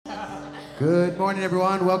Good morning,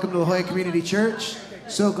 everyone. Welcome to La Jolla Community Church.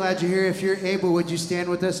 So glad you're here. If you're able, would you stand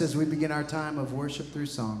with us as we begin our time of worship through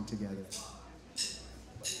song together?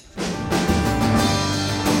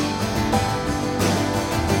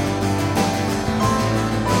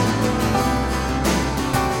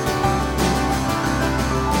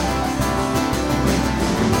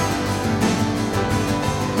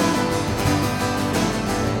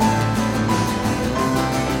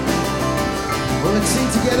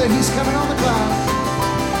 Together, he's coming on the clouds.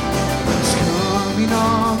 He's coming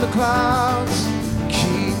on the clouds.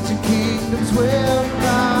 Kings and kingdoms will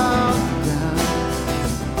bow down.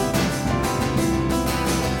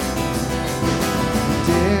 And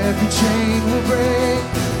every chain will break.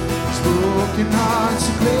 His broken hearts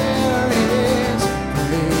declare his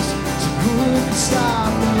praise. So who can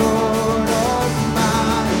stop the Lord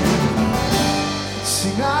Almighty?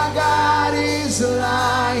 Sing, our God is the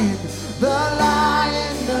Lion, the Lion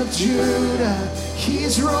of Judah.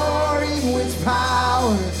 He's roaring with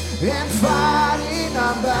power and fighting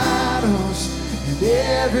our battles, and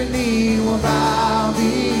every knee will bow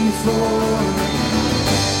before him.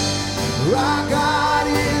 Our God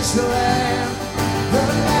is the Lamb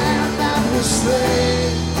that was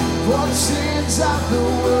slain for the sins of the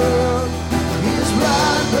world. His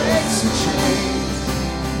blood breaks the chains.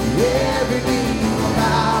 Every knee will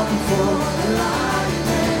bow before the Lion.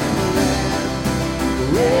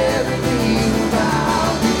 Every knee will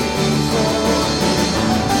bow before him.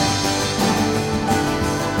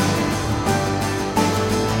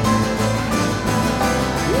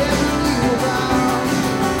 Every knee will bow.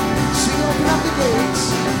 Sing, open up the gates.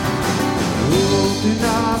 Open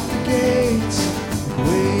up the gates.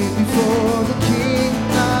 Wait before the King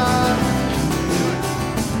of Kings.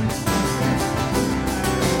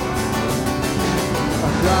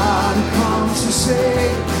 Our God who comes to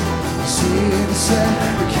save. Here to set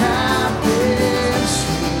the captives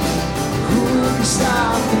free. Who can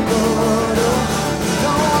stop the Lord? Oh,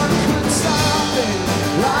 no one could stop it.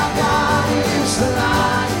 Our God is the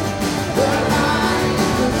Lion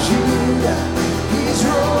of Judah. He's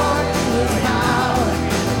roaring with power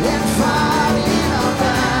and fighting our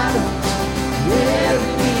battles.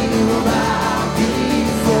 Every knee will bow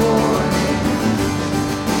before him.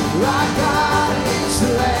 Our God is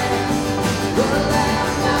the Lamb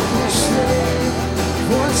that was slain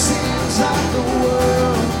for the sins of the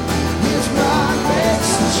world. His blood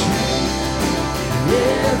breaks the chain.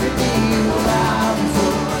 Every knee will bow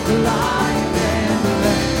before the Lion and the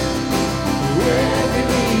Lamb. Every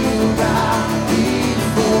knee will bow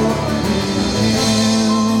before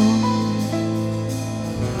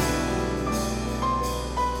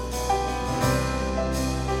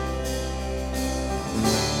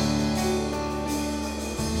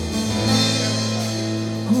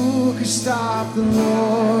stop the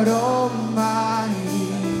Lord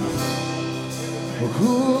Almighty. Oh,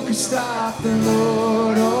 who can stop the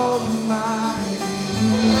Lord Almighty?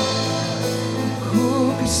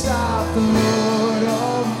 Who can stop the Lord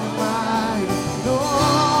Almighty? No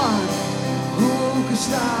one. Who can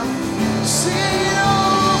stop? Sing it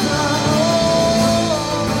over.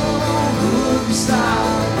 Oh, who can stop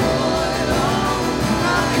the Lord Almighty?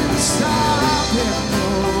 I can stop him.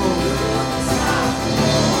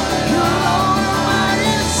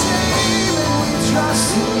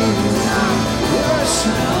 Trust in you now,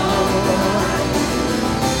 worship the Lord.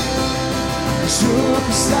 Who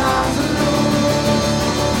can stop the Lord?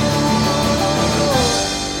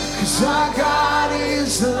 'Cause our God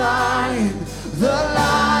is the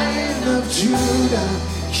Lion of Judah.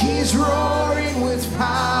 He's roaring with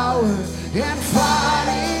power and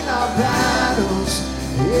fighting our battles.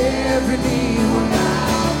 Every knee will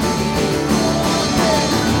bow before him.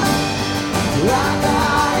 Our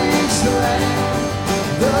God is the Lamb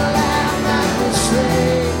that was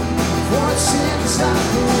slain for the sins of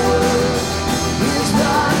the world. His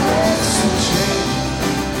blood breaks the chain.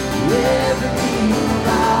 Every knee will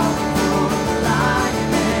bow before the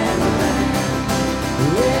Lion and the Lamb.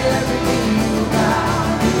 Every knee will bow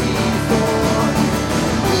before him.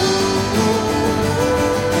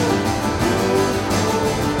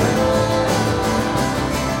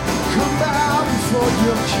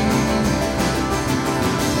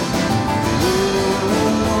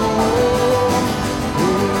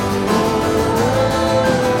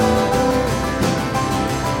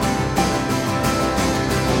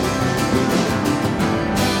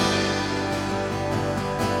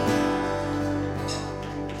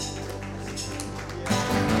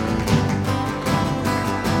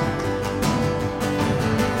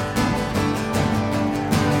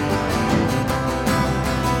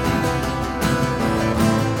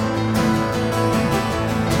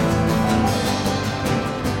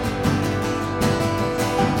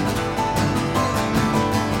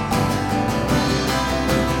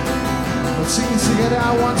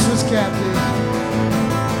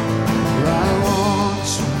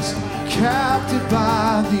 captive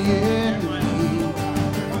by the enemy.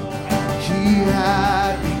 He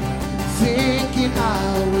had me thinking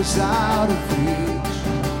I was out of reach.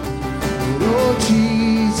 But oh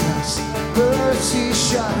Jesus, mercy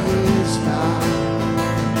shut his mouth.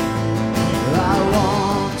 I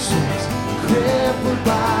once was crippled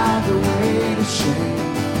by the weight of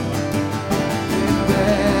shame,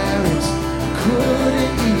 embarrassed,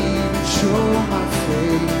 couldn't even show my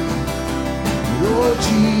face. Lord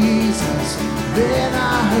Jesus, then I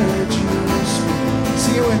heard you speak.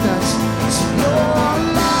 Sing it with us. So your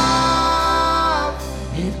love,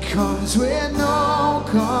 it comes with no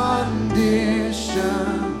conditions.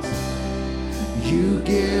 You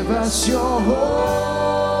give us your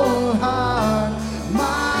whole heart.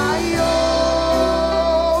 My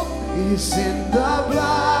yoke is in the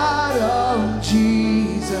blood of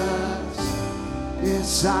Jesus.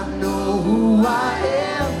 Yes, I know who I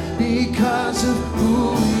am because of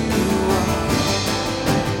who you are.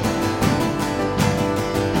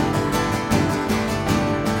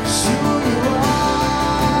 It's who you are.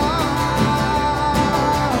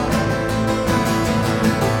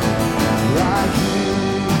 I hear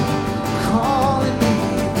you calling me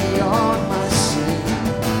beyond my sin.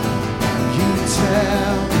 You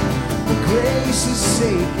tell me the grace is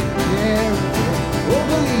taken care of. Oh,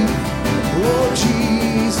 believe. Oh,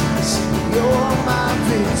 Jesus, you're my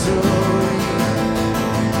victory.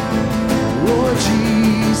 Oh,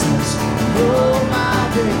 Jesus, you're my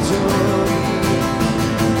victory.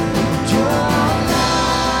 Your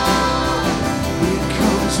love, it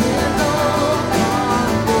comes with no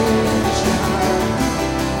condition.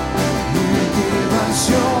 You give us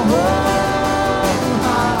your whole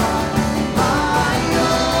heart. My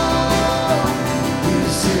yoke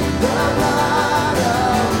is in the blood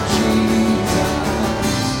of Jesus.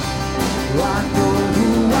 I know who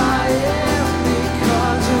I am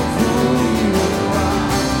because of who you are.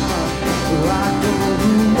 I know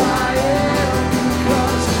who I am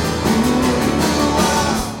because of who you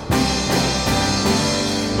are.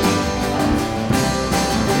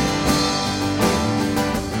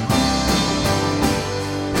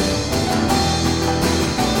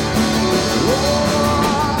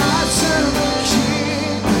 Oh, I serve a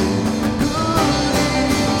king with good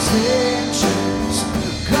intentions.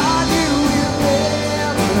 God, you will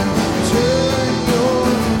never turn your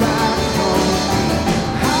back on me.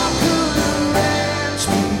 How could a ranch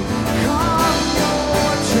become your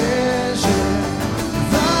treasure?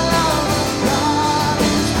 The love of God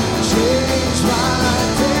has changed my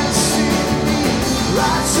destiny.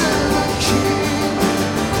 I serve a king with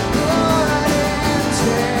good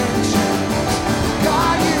intentions.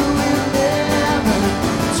 God, you will never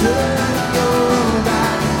turn your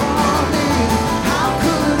back on me. How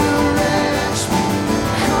could a ranch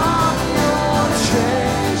become your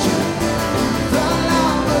treasure? The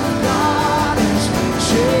love of God has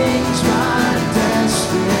changed my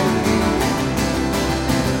destiny.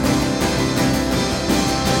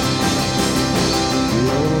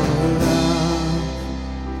 Your love,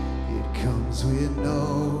 it comes with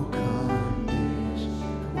no condition.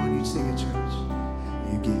 Come on, you sing it, church.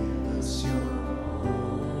 You give us your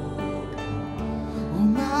oh,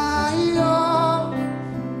 my yoke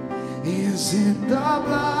is in the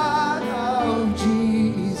blood of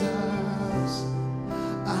Jesus.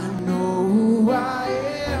 I know who I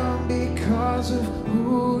am because of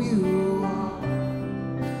who you are.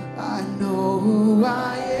 I know who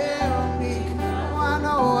I am because I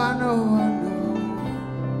know.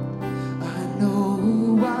 I know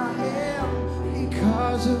who I am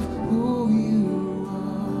because of who you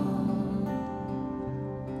are.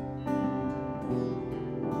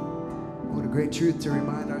 What a great truth to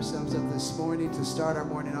remind ourselves of this morning, to start our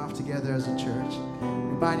morning off together as a church,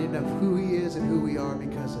 reminding of who he is and who we are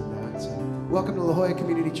because of that. So, welcome to La Jolla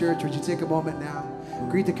Community Church. Would you take a moment now,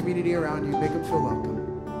 greet the community around you, make them feel welcome.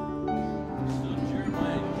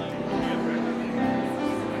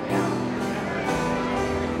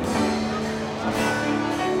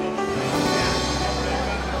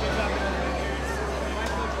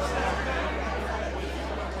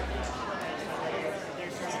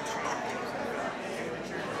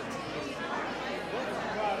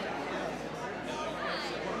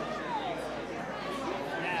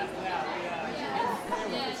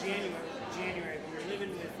 January, we were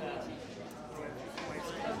living with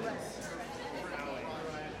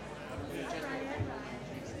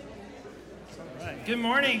All right.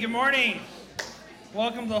 Good morning.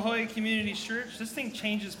 Welcome to La Jolla Community Church. This thing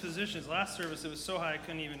changes positions. Last service, it was so high I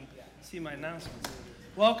couldn't even see my announcements.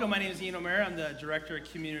 Welcome, my name is Ian O'Mara. I'm the Director of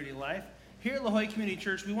Community Life. Here at La Jolla Community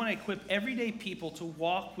Church, we want to equip everyday people to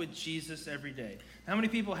walk with Jesus every day. How many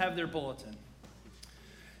people have their bulletin?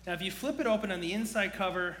 Now, if you flip it open, on the inside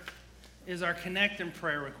cover is our Connect and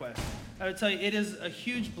Prayer request. I would tell you, it is a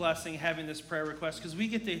huge blessing having this prayer request because we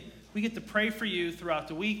get to pray for you throughout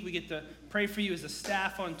the week. We get to pray for you as a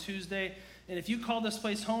staff on Tuesday. And if you call this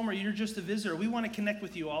place home or you're just a visitor, we want to connect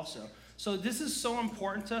with you also. So this is so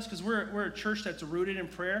important to us because we're a church that's rooted in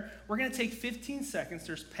prayer. We're going to take 15 seconds.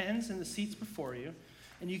 There's pens in the seats before you,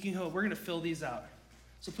 and you can go. We're going to fill these out.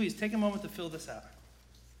 So please take a moment to fill this out.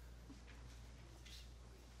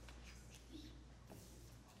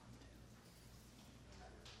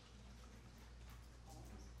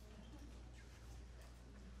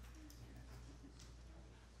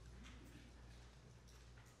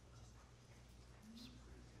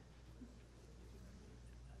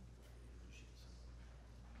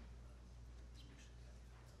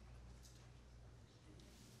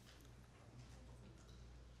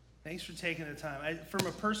 Thanks for taking the time. From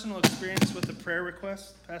a personal experience with the prayer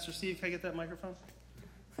request, Pastor Steve, can I get that microphone?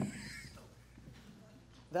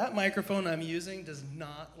 That microphone I'm using does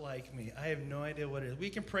not like me. I have no idea what it is. We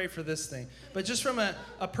can pray for this thing. But just from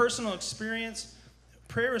a personal experience,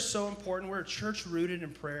 prayer is so important. We're a church rooted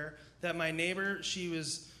in prayer. That my neighbor, she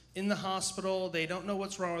was in the hospital. They don't know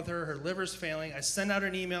what's wrong with her. Her liver's failing. I send out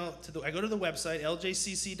an email. I go to the website,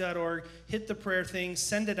 ljcc.org, hit the prayer thing,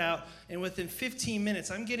 send it out, and within 15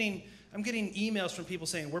 minutes, I'm getting emails from people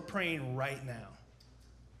saying, we're praying right now.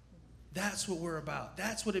 That's what we're about.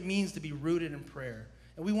 That's what it means to be rooted in prayer.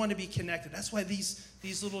 And we want to be connected. That's why these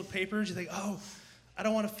little papers, you think, oh, I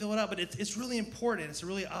don't want to fill it out, but it's really important. It's a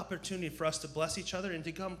really opportunity for us to bless each other and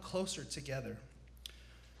to come closer together.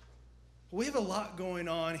 We have a lot going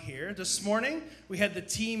on here. This morning, we had the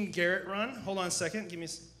Team Garrett run. Hold on a second. I have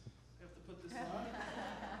to put this on.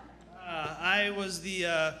 I was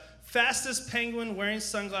the fastest penguin wearing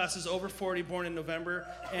sunglasses over 40 born in November,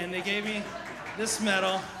 and they gave me this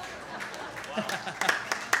medal.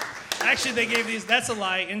 Actually, they gave these, that's a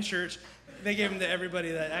lie, in church. They gave them to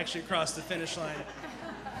everybody that actually crossed the finish line.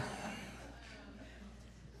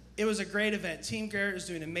 It was a great event. Team Garrett is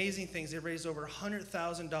doing amazing things. They've raised over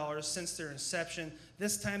 $100,000 since their inception.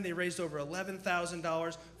 This time they raised over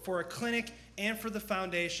 $11,000 for a clinic and for the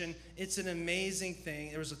foundation. It's an amazing thing.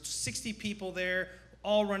 There was 60 people there,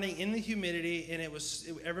 all running in the humidity, and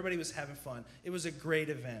everybody was having fun. It was a great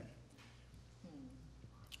event.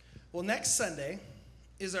 Well, next Sunday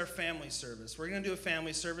is our family service. We're going to do a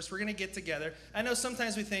family service. We're going to get together. I know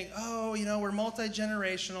sometimes we think, we're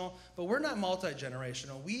multi-generational, but we're not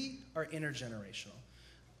multi-generational. We are intergenerational.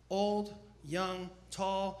 Old, young,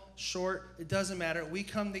 tall, short, it doesn't matter. We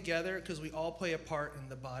come together because we all play a part in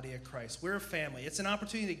the body of Christ. We're a family. It's an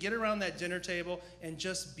opportunity to get around that dinner table and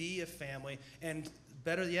just be a family, and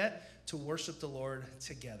better yet, to worship the Lord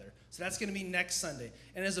together. So that's going to be next Sunday.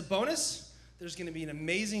 And as a bonus, there's going to be an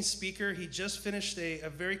amazing speaker. He just finished a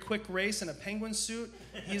very quick race in a penguin suit.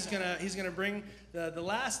 He's gonna bring the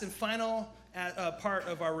last and final part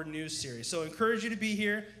of our Renew series. So I encourage you to be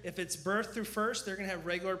here. If it's birth through first, they're going to have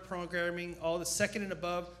regular programming. All the second and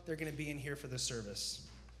above, they're going to be in here for the service.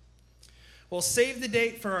 Well, save the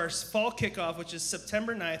date for our fall kickoff, which is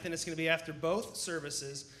September 9th, and it's going to be after both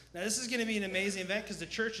services. Now, this is going to be an amazing event because the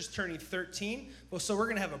church is turning 13. Well, so we're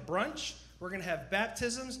going to have a brunch. We're going to have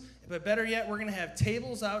baptisms, but better yet, we're going to have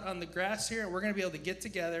tables out on the grass here, and we're going to be able to get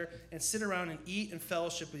together and sit around and eat and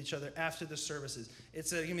fellowship with each other after the services.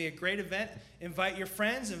 It's going to be a great event. Invite your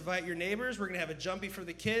friends, invite your neighbors. We're going to have a jumpy for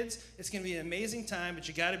the kids. It's going to be an amazing time, but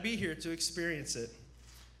you got to be here to experience it.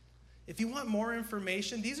 If you want more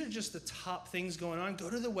information, these are just the top things going on. Go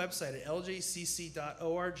to the website at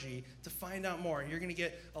ljcc.org to find out more. You're going to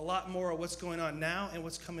get a lot more of what's going on now and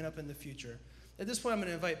what's coming up in the future. At this point, I'm going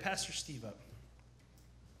to invite Pastor Steve up.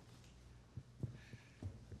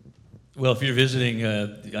 Well, if you're visiting,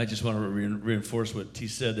 I just want to reinforce what T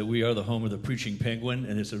said, that we are the home of the preaching penguin,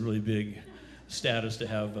 and it's a really big status to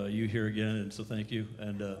have you here again, and so thank you.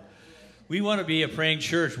 And we want to be a praying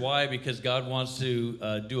church. Why? Because God wants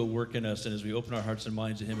to do a work in us, and as we open our hearts and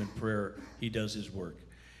minds to Him in prayer, He does His work.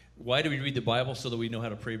 Why do we read the Bible? So that we know how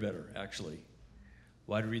to pray better, actually.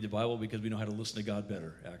 Why do we read the Bible? Because we know how to listen to God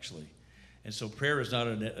better, actually. And so prayer is not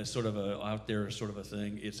a sort of a out there sort of a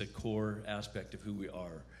thing. It's a core aspect of who we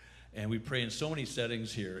are. And we pray in so many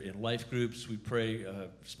settings here. In life groups, we pray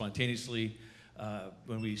spontaneously.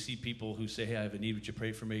 When we see people who say, hey, I have a need, would you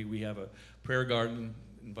pray for me? We have a prayer garden.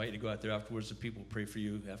 Invite you to go out there afterwards, and people will pray for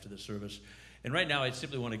you after the service. And right now, I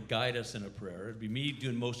simply want to guide us in a prayer. It'd be me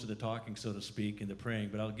doing most of the talking, so to speak, and the praying.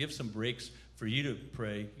 But I'll give some breaks for you to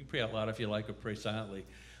pray. You can pray out loud if you like, or pray silently.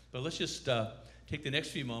 But let's just take the next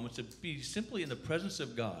few moments to be simply in the presence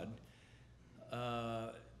of God,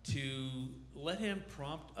 to let him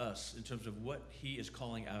prompt us in terms of what he is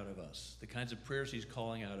calling out of us, the kinds of prayers he's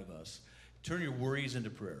calling out of us. Turn your worries into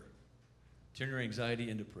prayer. Turn your anxiety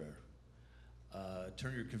into prayer.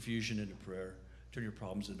 Turn your confusion into prayer. Turn your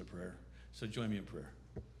problems into prayer. So join me in prayer.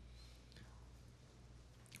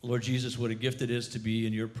 Lord Jesus, what a gift it is to be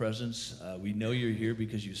in your presence. We know you're here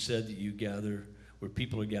because you said that you gather where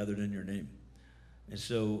people are gathered in your name. And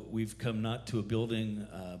so we've come not to a building,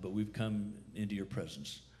 but we've come into your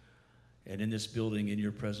presence. And in this building, in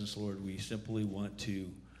your presence, Lord, we simply want to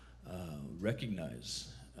recognize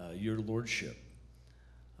your lordship,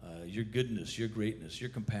 your goodness, your greatness, your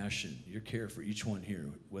compassion, your care for each one here,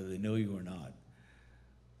 whether they know you or not,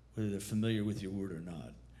 whether they're familiar with your word or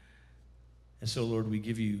not. And so, Lord, we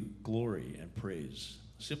give you glory and praise,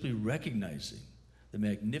 simply recognizing the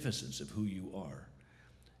magnificence of who you are.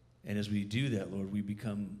 And as we do that, Lord, we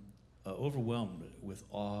become overwhelmed with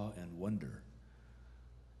awe and wonder.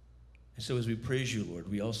 And so as we praise you, Lord,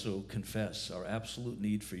 we also confess our absolute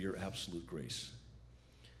need for your absolute grace.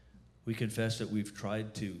 We confess that we've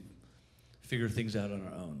tried to figure things out on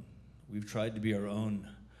our own. We've tried to be our own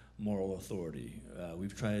moral authority.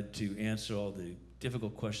 We've tried to answer all the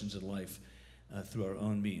difficult questions in life through our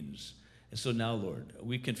own means. And so now, Lord,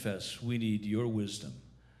 we confess we need your wisdom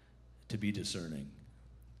to be discerning.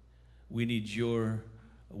 We need your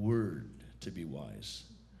word to be wise.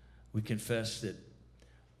 We confess that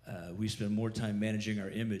we spend more time managing our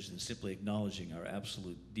image than simply acknowledging our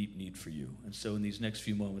absolute deep need for you. And so in these next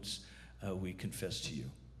few moments, we confess to you.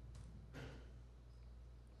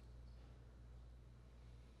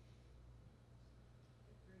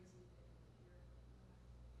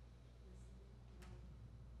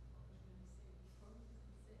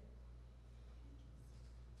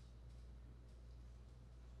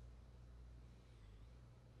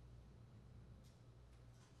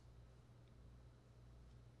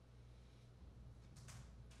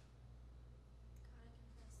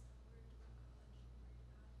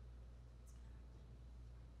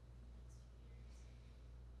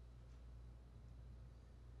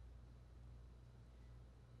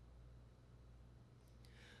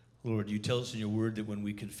 Lord, you tell us in your word that when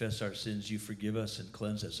we confess our sins, you forgive us and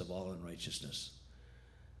cleanse us of all unrighteousness.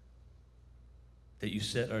 That you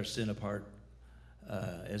set our sin apart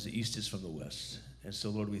as the east is from the west. And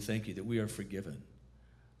so, Lord, we thank you that we are forgiven,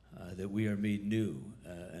 that we are made new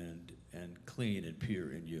and clean and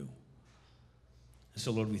pure in you. And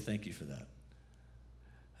so, Lord, we thank you for that.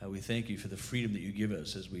 We thank you for the freedom that you give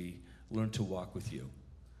us as we learn to walk with you.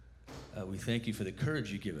 We thank you for the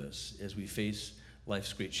courage you give us as we face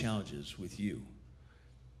life's great challenges with you.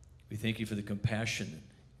 We thank you for the compassion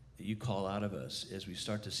that you call out of us as we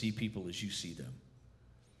start to see people as you see them.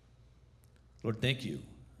 Lord, thank you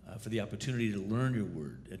for the opportunity to learn your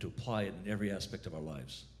word and to apply it in every aspect of our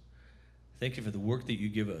lives. Thank you for the work that you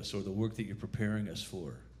give us or the work that you're preparing us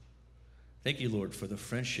for. Thank you, Lord, for the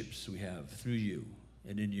friendships we have through you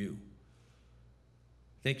and in you.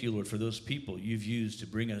 Thank you, Lord, for those people you've used to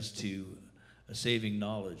bring us to a saving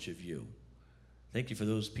knowledge of you. Thank you for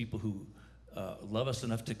those people who love us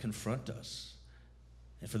enough to confront us,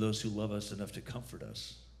 and for those who love us enough to comfort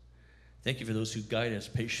us. Thank you for those who guide us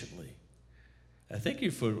patiently. Thank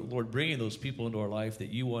you for, Lord, bringing those people into our life that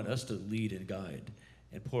you want us to lead and guide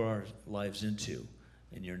and pour our lives into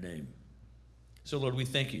in your name. So, Lord, we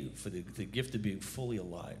thank you for the gift of being fully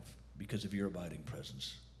alive because of your abiding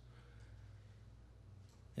presence.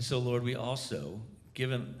 And so, Lord, we also,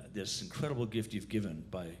 given this incredible gift you've given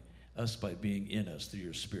by being in us through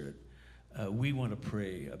your Spirit, we want to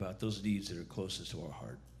pray about those needs that are closest to our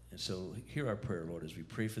heart. And so hear our prayer, Lord, as we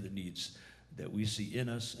pray for the needs that we see in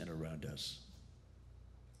us and around us.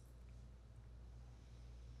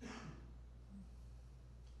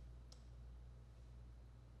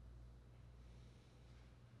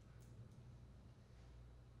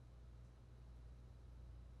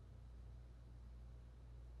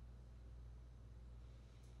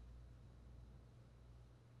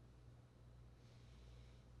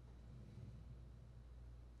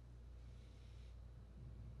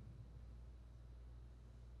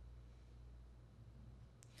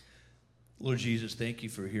 Lord Jesus, thank you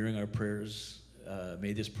for hearing our prayers.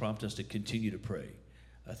 May this prompt us to continue to pray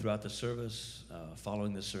throughout the service,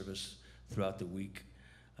 following the service, throughout the week,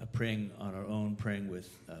 praying on our own, praying with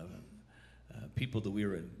people that we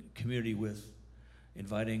are in community with,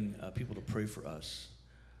 inviting people to pray for us.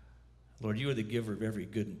 Lord, you are the giver of every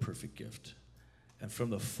good and perfect gift. And from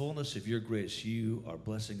the fullness of your grace, you are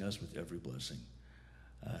blessing us with every blessing.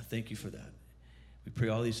 Thank you for that. We pray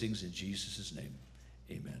all these things in Jesus' name.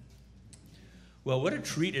 Amen. Well, what a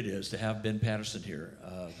treat it is to have Ben Patterson here.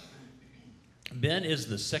 Ben is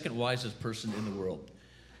the second wisest person in the world.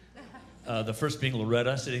 The first being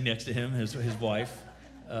Lauretta, sitting next to him, his wife.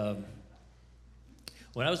 When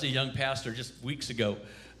I was a young pastor, just weeks ago,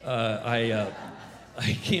 I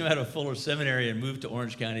came out of Fuller Seminary and moved to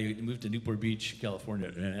Orange County, moved to Newport Beach, California,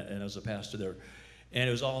 and I was a pastor there. And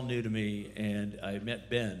it was all new to me, and I met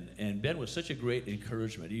Ben, and Ben was such a great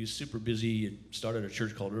encouragement. He was super busy and started a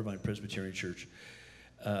church called Irvine Presbyterian Church.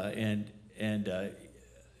 And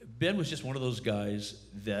Ben was just one of those guys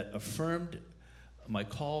that affirmed my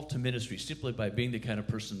call to ministry simply by being the kind of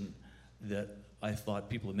person that I thought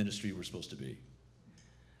people in ministry were supposed to be.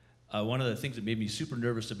 One of the things that made me super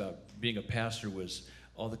nervous about being a pastor was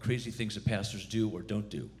all the crazy things that pastors do or don't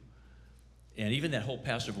do. And even that whole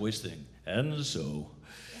pastor voice thing. And so,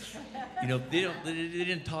 they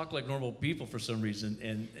didn't talk like normal people for some reason,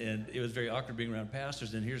 and it was very awkward being around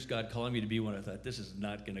pastors, and here's God calling me to be one. I thought, this is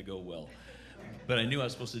not going to go well. But I knew I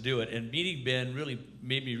was supposed to do it, and meeting Ben really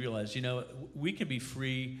made me realize, we can be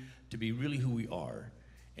free to be really who we are,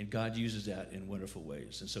 and God uses that in wonderful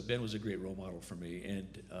ways. And so Ben was a great role model for me,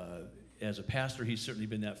 and as a pastor, he's certainly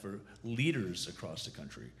been that for leaders across the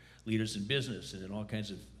country, leaders in business and in all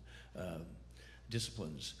kinds of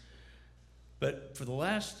disciplines. But for the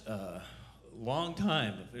last long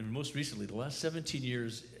time, and most recently, the last 17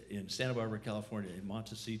 years in Santa Barbara, California, in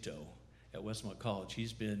Montecito at Westmont College,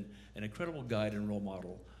 he's been an incredible guide and role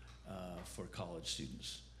model for college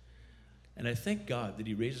students. And I thank God that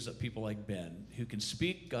he raises up people like Ben who can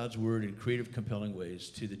speak God's word in creative, compelling ways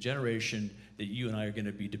to the generation that you and I are going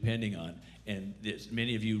to be depending on, and that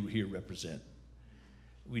many of you here represent.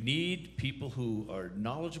 We need people who are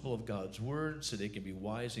knowledgeable of God's word so they can be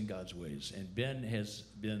wise in God's ways. And Ben has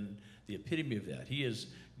been the epitome of that. He is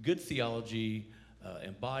good theology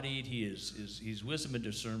embodied. He's wisdom and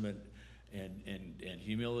discernment and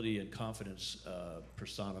humility and confidence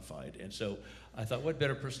personified. And so I thought, what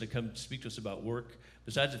better person to come speak to us about work,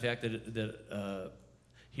 besides the fact that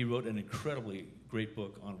he wrote an incredibly great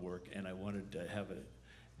book on work, and I wanted to have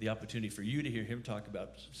the opportunity for you to hear him talk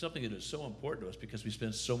about something that is so important to us because we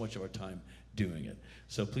spend so much of our time doing it.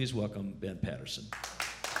 So please welcome Ben Patterson.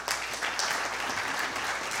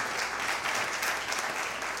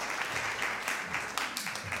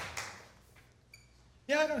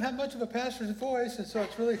 Yeah, I don't have much of a pastor's voice, and so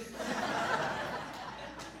it's really...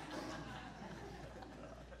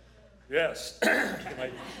 Yes,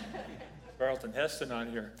 like Charlton Heston on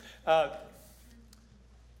here.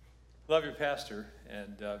 Love your pastor,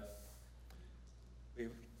 and we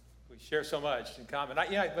share so much in common.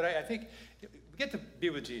 But I think we get to be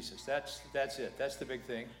with Jesus. That's it. That's the big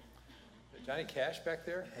thing. Johnny Cash back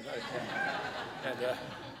there?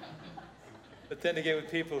 But then to get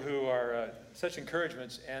with people who are such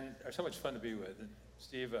encouragements and are so much fun to be with. And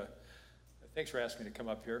Steve, thanks for asking me to come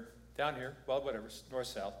up here, down here, well, whatever,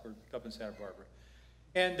 north-south, we're up in Santa Barbara.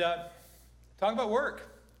 And talk about work.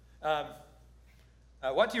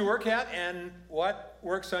 What do you work at, and what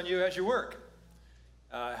works on you as you work?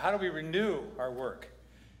 How do we renew our work?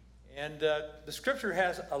 And the scripture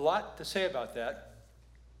has a lot to say about that.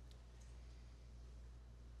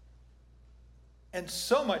 And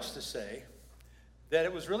so much to say that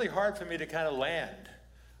it was really hard for me to kind of land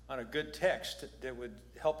on a good text that would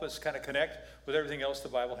help us kind of connect with everything else the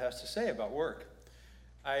Bible has to say about work.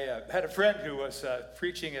 I had a friend who was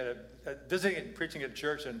visiting and preaching at a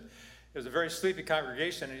church, and it was a very sleepy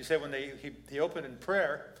congregation, and he said when he opened in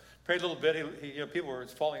prayer, prayed a little bit, people were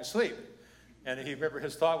falling asleep. And he remember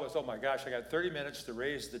his thought was, oh my gosh, I got 30 minutes to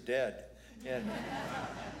raise the dead. And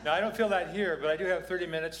now I don't feel that here, but I do have 30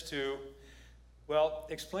 minutes to,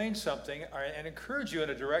 explain something and encourage you in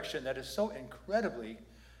a direction that is so incredibly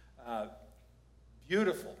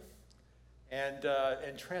beautiful and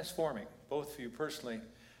transforming, both for you personally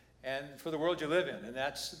and for the world you live in, and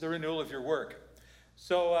that's the renewal of your work.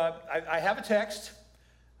 So I have a text,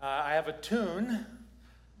 I have a tune,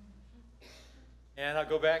 and I'll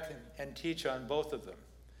go back and teach on both of them.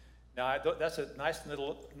 Now, that's a nice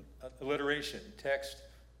little alliteration, text,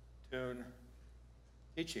 tune,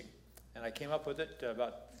 teaching. And I came up with it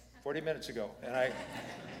about 40 minutes ago. And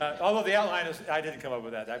although the outline is, I didn't come up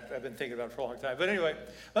with that. I've been thinking about it for a long time. But anyway,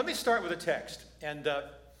 let me start with a text. And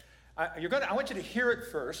I want you to hear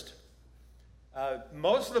it first.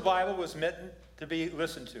 Most of the Bible was meant to be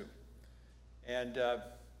listened to. And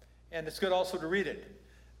it's good also to read it.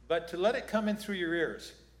 But to let it come in through your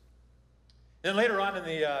ears. Then later on in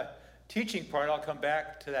the teaching part, I'll come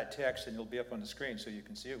back to that text and it'll be up on the screen so you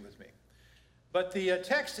can see it with me. But the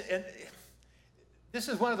text, and this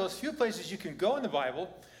is one of those few places you can go in the Bible.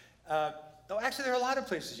 actually, there are a lot of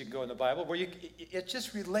places you can go in the Bible where it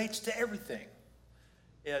just relates to everything.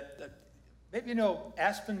 Maybe you know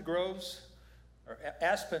aspen groves or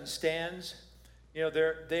aspen stands. You know,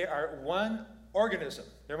 they are one organism.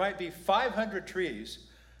 There might be 500 trees,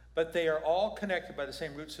 but they are all connected by the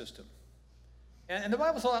same root system. And the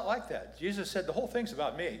Bible's a lot like that. Jesus said the whole thing's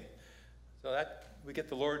about me. So that we get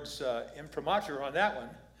the Lord's imprimatur on that one.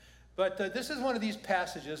 But this is one of these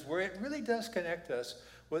passages where it really does connect us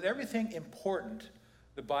with everything important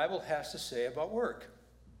the Bible has to say about work.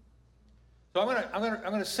 So I'm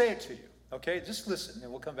going to say it to you, okay? Just listen,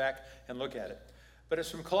 and we'll come back and look at it. But it's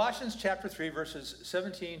from Colossians chapter 3, verses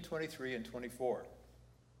 17, 23, and 24.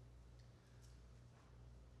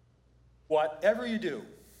 Whatever you do,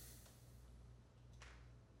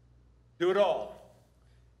 do it all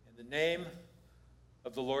in the name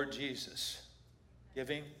of the Lord Jesus,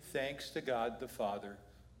 giving thanks to God the Father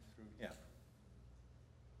through him.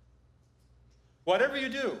 Whatever you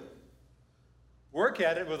do, work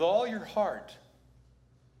at it with all your heart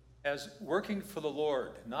as working for the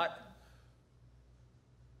Lord, not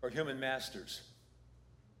for human masters.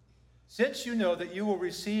 Since you know that you will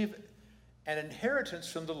receive an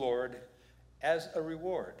inheritance from the Lord as a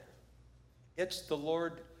reward. It's the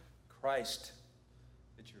Lord Christ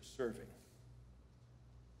that you're serving.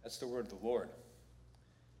 That's the word of the Lord.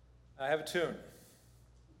 I have a tune.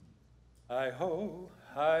 Hi-ho,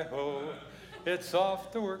 hi-ho, it's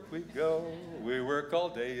off to work we go. We work all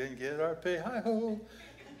day and get our pay, hi-ho.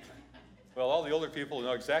 Well, all the older people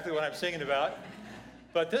know exactly what I'm singing about.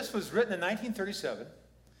 But this was written in 1937.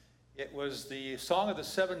 It was the Song of the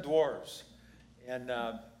Seven Dwarfs, and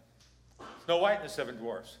Snow White and the Seven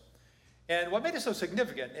Dwarfs. And what made it so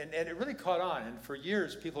significant, and it really caught on, and for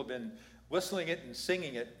years people have been whistling it and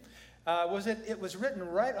singing it, was that it was written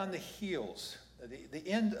right on the heels, the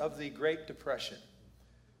end of the Great Depression,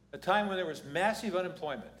 a time when there was massive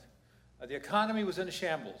unemployment. The economy was in a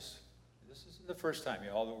shambles. This isn't the first time,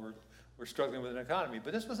 although we're struggling with an economy,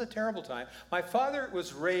 but this was a terrible time. My father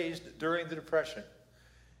was raised during the Depression,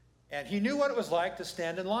 and he knew what it was like to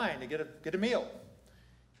stand in line to get a meal.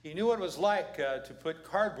 He knew what it was like to put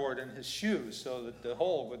cardboard in his shoes so that the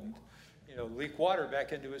hole wouldn't, leak water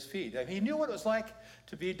back into his feet. I mean, he knew what it was like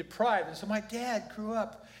to be deprived. And so my dad grew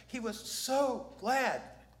up. He was so glad.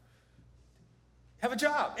 Have a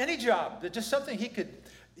job, any job, just something he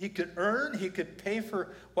could earn. He could pay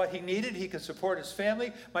for what he needed. He could support his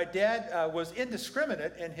family. My dad was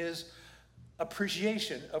indiscriminate in his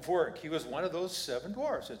appreciation of work. He was one of those seven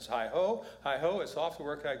dwarfs. It's hi-ho, it's off to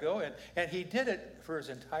work I go. And he did it for his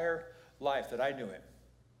entire life that I knew him.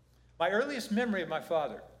 My earliest memory of my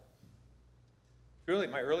father, really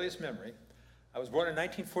my earliest memory, I was born in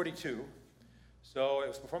 1942, so it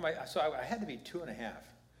was before I had to be 2.5.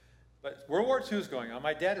 But World War II is going on.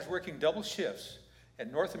 My dad is working double shifts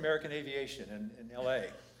at North American Aviation in L.A.,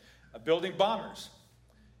 building bombers.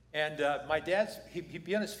 And my dad's, he'd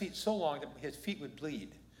be on his feet so long that his feet would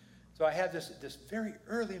bleed. So I have this very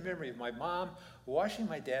early memory of my mom washing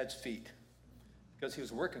my dad's feet because he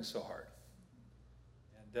was working so hard.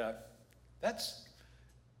 And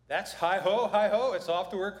that's hi-ho, it's off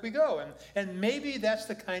to work we go. And maybe that's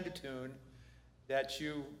the kind of tune that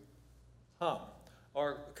you hum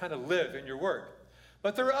or kind of live in your work.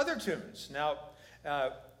 But there are other tunes. Now,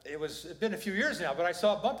 it's been a few years now, but I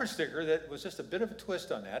saw a bumper sticker that was just a bit of a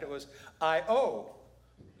twist on that. It was I-O,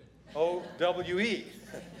 O-W-E.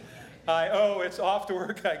 I-O, it's off to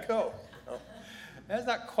work I go. That's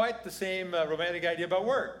not quite the same romantic idea about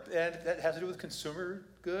work. And that has to do with consumer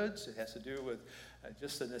goods. It has to do with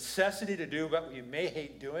just the necessity to do what you may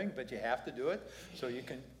hate doing, but you have to do it so you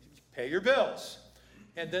can pay your bills.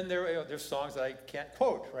 And then there's songs that I can't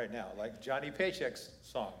quote right now, like Johnny Paycheck's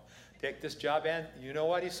song. Take this job, and you know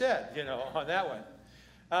what he said, on that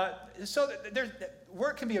one. So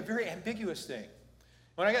work can be a very ambiguous thing.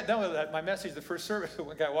 When I got done with my message, the first service,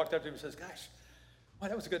 one guy walked up to me and says, "Gosh, well,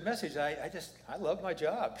 that was a good message. I love my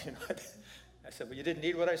job." I said, "Well, you didn't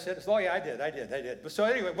need what I said?" He said, "Oh, yeah, I did. But so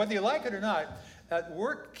anyway, whether you like it or not,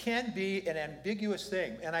 work can be an ambiguous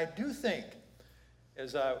thing. And I do think,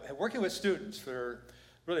 as working with students for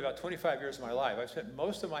really about 25 years of my life, I've spent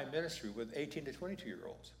most of my ministry with 18 to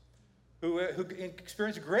 22-year-olds. Who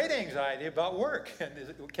experience great anxiety about work. And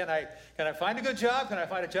can I find a good job? Can I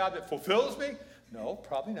find a job that fulfills me? No,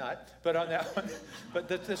 probably not. But on that one, but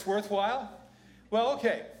that's worthwhile? Well,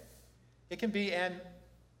 okay. It can be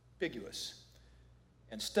ambiguous.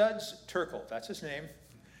 And Studs Terkel, that's his name,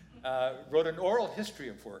 wrote an oral history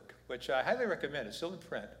of work, which I highly recommend. It's still in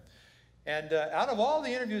print. And out of all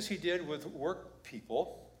the interviews he did with work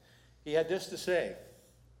people, he had this to say: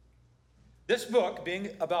 This book, being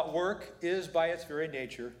about work, is by its very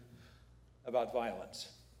nature about violence,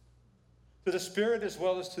 to the spirit as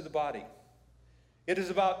well as to the body. It is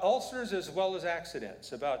about ulcers as well as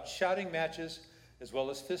accidents, about shouting matches as well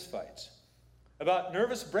as fistfights, about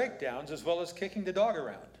nervous breakdowns as well as kicking the dog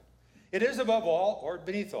around. It is above all, or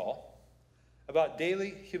beneath all, about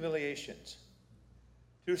daily humiliations.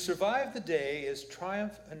 To survive the day is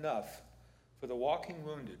triumph enough for the walking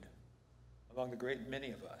wounded among the great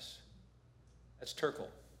many of us. That's Turkle.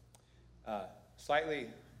 Slightly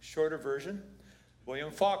shorter version,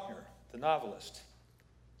 William Faulkner, the novelist.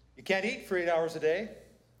 You can't eat for 8 hours a day,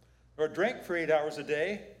 nor drink for 8 hours a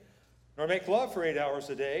day, nor make love for 8 hours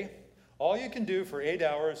a day. All you can do for 8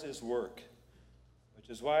 hours is work, which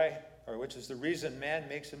is the reason man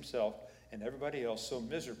makes himself and everybody else so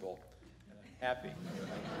miserable and unhappy.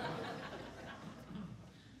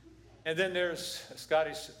 And then there's a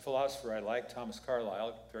Scottish philosopher I like, Thomas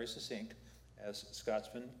Carlyle, very succinct, as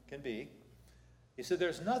Scotsmen can be. He said,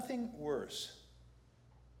 there's nothing worse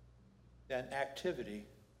than activity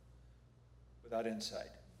without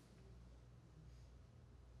insight.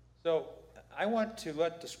 So I want to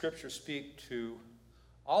let the scripture speak to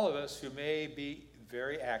all of us who may be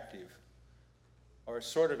very active or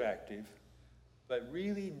sort of active, but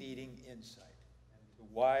really needing insight into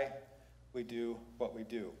why we do what we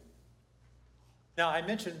do. Now, I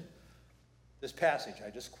mentioned this passage.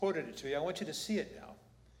 I just quoted it to you. I want you to see it now.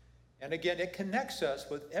 And again, it connects us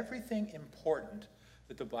with everything important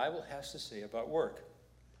that the Bible has to say about work.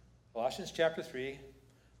 Colossians chapter 3,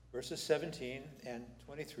 verses 17 and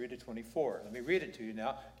 23 to 24. Let me read it to you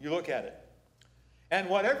now. You look at it. And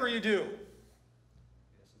whatever you do,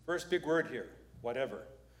 it's the first big word here, whatever.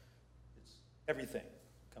 It's everything.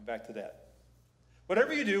 Come back to that.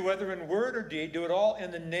 Whatever you do, whether in word or deed, do it all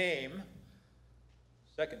in the name,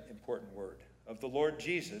 second important word, of the Lord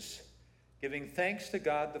Jesus, giving thanks to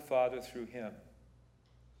God the Father through him.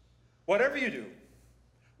 Whatever you do,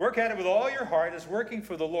 work at it with all your heart as working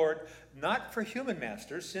for the Lord, not for human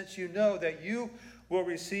masters, since you know that you will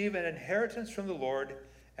receive an inheritance from the Lord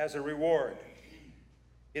as a reward.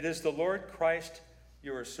 It is the Lord Christ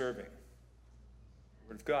you are serving. The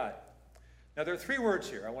Word of God. Now there are three words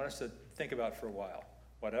here I want us to think about for a while.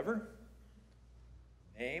 Whatever,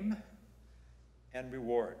 name, and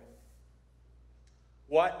reward.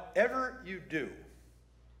 Whatever you do,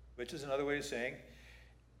 which is another way of saying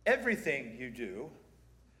everything you do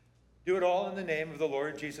it all in the name of the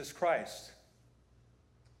Lord Jesus Christ.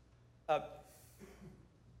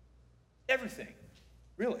 Everything,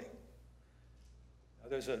 really. Now,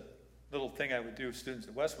 there's a little thing I would do with students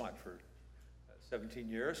at Westmont for 17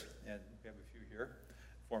 years, and we have a few here,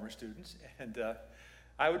 former students, and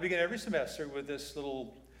I would begin every semester with this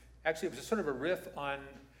little, actually it was sort of a riff on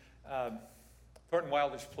Thornton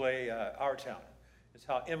Wilder's play, Our Town. It's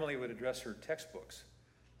how Emily would address her textbooks.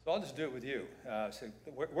 So I'll just do it with you. So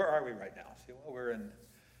where are we right now? See, well, we're in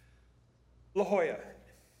La Jolla,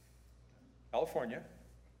 California,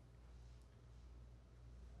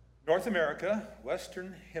 North America,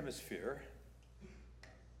 Western Hemisphere,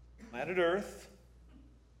 planet Earth,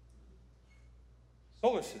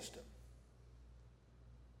 solar system,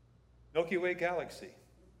 Milky Way galaxy,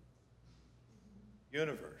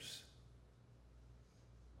 universe,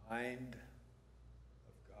 mind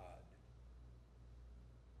of God.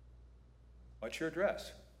 What's your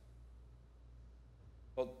address?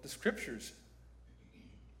 Well, the scriptures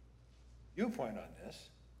viewpoint on this,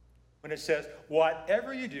 when it says,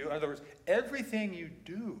 whatever you do, in other words, everything you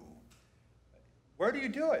do, where do you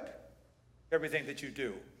do it? Everything that you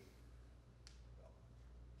do.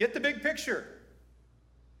 Get the big picture.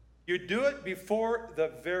 You do it before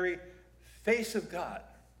the very face of God.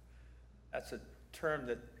 That's a term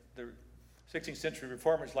that the 16th century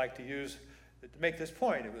reformers like to use to make this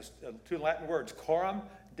point. It was two Latin words, coram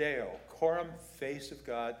Deo, coram, face of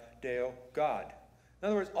God, Deo, God. In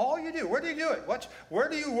other words, all you do, where do you do it? Where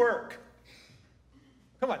do you work?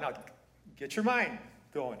 Come on, now, get your mind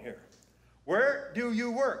going here. Where do you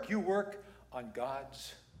work? You work on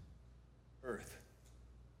God's earth.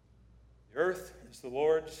 The earth is the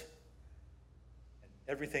Lord's and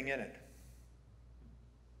everything in it.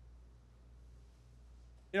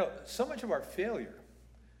 You know, so much of our failure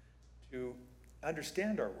to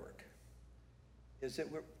understand our work is that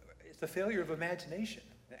it's the failure of imagination.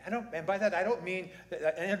 And by that, I don't mean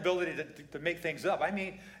an inability to make things up. I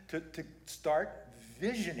mean to start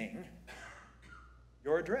visioning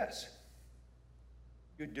your address.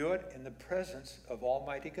 You do it in the presence of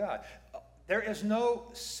Almighty God. There is no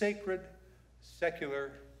sacred,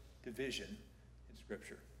 secular division in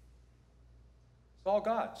Scripture. It's all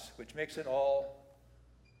God's, which makes it all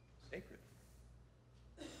sacred.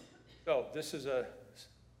 So this is a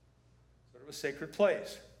sort of a sacred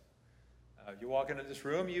place. You walk into this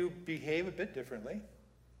room, you behave a bit differently.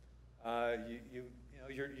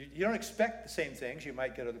 You don't expect the same things you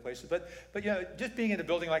might get other places, but just being in a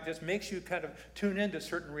building like this makes you kind of tune into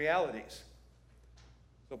certain realities.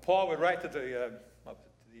 So Paul would write to the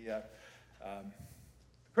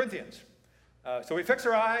Corinthians. So we fix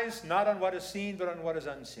our eyes not on what is seen, but on what is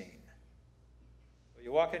unseen. So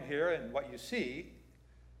you walk in here, and what you see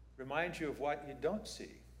reminds you of what you don't see.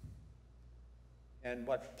 And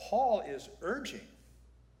what Paul is urging,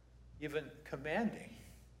 even commanding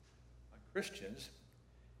on Christians,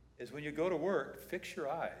 is when you go to work, fix your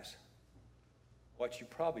eyes on what you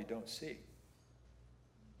probably don't see.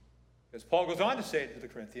 Because Paul goes on to say to the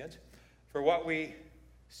Corinthians, for what we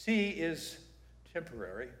see is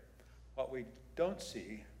temporary, what we don't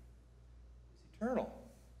see is eternal.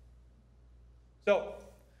 So,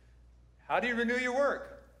 how do you renew your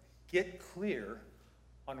work? Get clear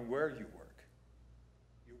on where you work.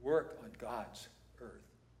 You work on God's earth,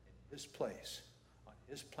 in His place, on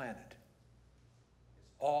His planet. It's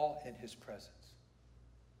all in His presence.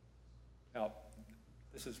 Now,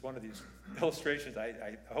 this is one of these illustrations.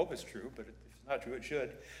 I hope it's true, but if it's not true, it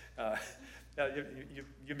should. Now,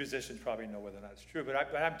 you musicians probably know whether or not it's true, but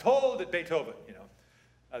I'm told that Beethoven,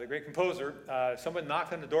 the great composer, someone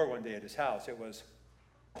knocked on the door one day at his house. It was...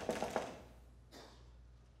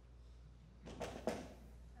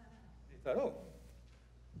 He thought, oh,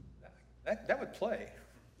 that would play.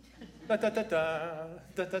 Da, da, da, da,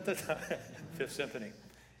 da, da, da, da. Fifth Symphony.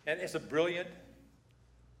 And it's a brilliant,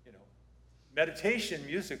 meditation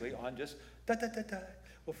musically on just da, da, da, da.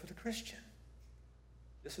 Well, for the Christian,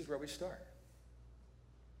 this is where we start.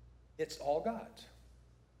 It's all God's.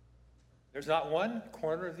 There's not one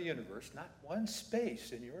corner of the universe, not one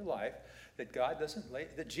space in your life that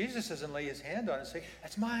that Jesus doesn't lay His hand on and say,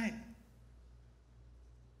 that's mine.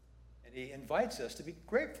 And He invites us to be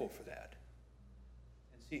grateful for that.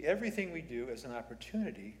 And see everything we do as an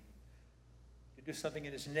opportunity to do something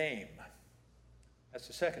in His name. That's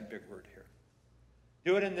the second big word here.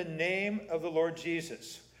 Do it in the name of the Lord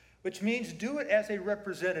Jesus, which means do it as a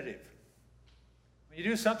representative. When you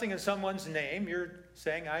do something in someone's name, you're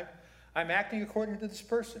saying, I'm acting according to this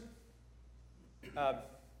person.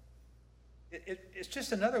 It's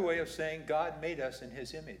just another way of saying God made us in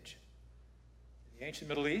His image. In the ancient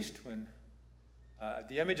Middle East, when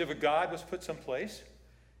the image of a god was put someplace,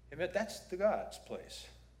 it meant that's the God's place.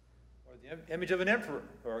 Or the image of an emperor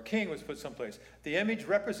or a king was put someplace. The image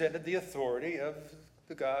represented the authority of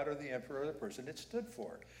the god or the emperor or the person it stood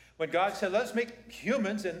for. When God said, let's make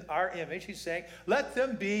humans in our image, He's saying, let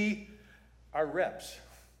them be our reps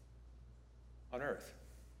on earth.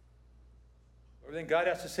 Or then God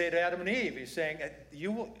has to say to Adam and Eve, He's saying,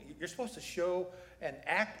 you're supposed to show and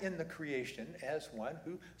act in the creation as one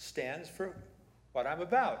who stands for what I'm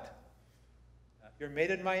about. You're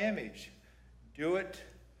made in my image. Do it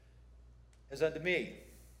as unto me.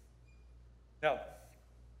 Now,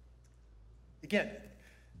 again,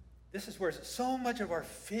 this is where so much of our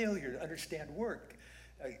failure to understand work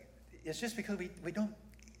is just because we don't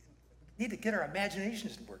need to get our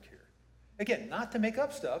imaginations to work here. Again, not to make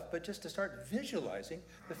up stuff, but just to start visualizing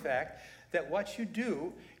the fact that what you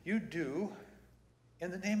do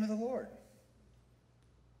in the name of the Lord.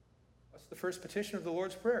 What's the first petition of the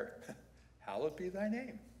Lord's Prayer? Hallowed be thy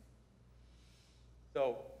name.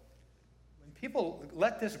 So, when people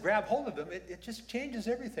let this grab hold of them, it just changes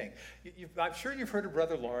everything. I'm sure you've heard of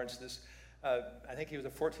Brother Lawrence. I think he was a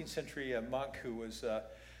 14th century monk who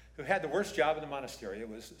had the worst job in the monastery. It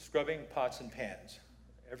was scrubbing pots and pans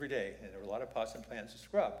every day, and there were a lot of pots and pans to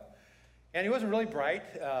scrub. And he wasn't really bright.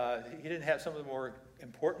 He didn't have some of the more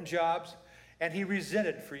important jobs, and he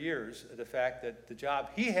resented for years the fact that the job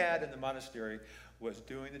he had in the monastery was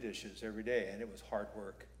doing the dishes every day, and it was hard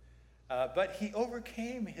work. But he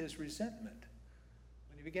overcame his resentment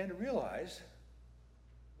when he began to realize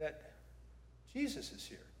that Jesus is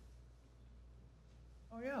here.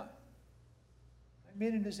 Oh yeah, I'm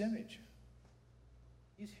made in His image.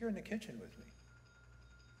 He's here in the kitchen with me.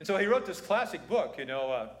 And so he wrote this classic book,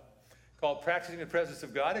 called Practicing the Presence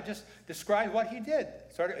of God. It just described what he did.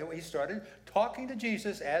 He started talking to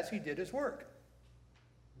Jesus as he did his work.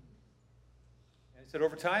 And he said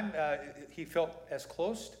over time, he felt as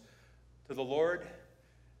close to the Lord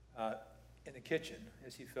in the kitchen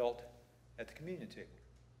as he felt at the communion table.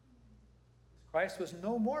 Christ was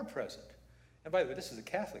no more present. And by the way, this is a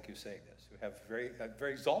Catholic who's saying this, who have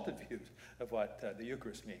very exalted views of what the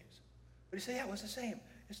Eucharist means. But he said, yeah, it was the same.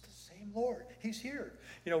 It's the same Lord. He's here.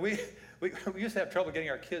 We used to have trouble getting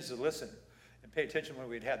our kids to listen and pay attention when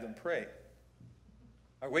we'd have them pray.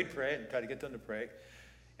 we'd pray and try to get them to pray.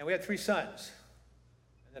 And we had 3 sons,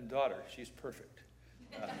 and then a daughter. She's perfect.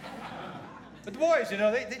 But the boys,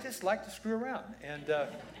 they just like to screw around.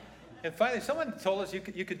 And finally, someone told us you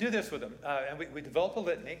could do this with them. And we developed a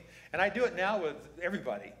litany. And I do it now with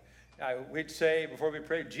everybody. We'd say, before we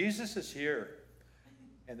pray, Jesus is here.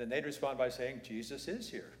 And then they'd respond by saying, Jesus is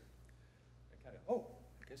here. I kind of,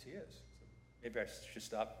 I guess he is. So maybe I should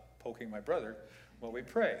stop poking my brother while we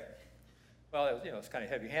pray. Well, it's kind of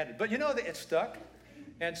heavy-handed. But it stuck.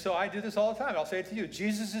 And so I do this all the time. I'll say it to you,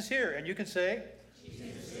 Jesus is here. And you can say,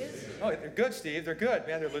 Jesus is here. Oh, they're good, Steve. They're good,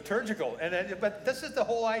 man. They're liturgical. But this is the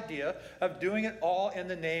whole idea of doing it all in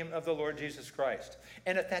the name of the Lord Jesus Christ.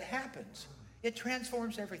 And if that happens, it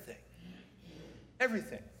transforms everything.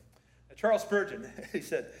 Everything. Charles Spurgeon, he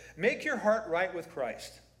said, make your heart right with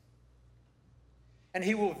Christ, and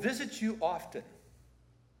he will visit you often.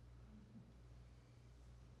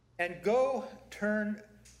 And go turn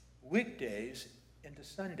weekdays into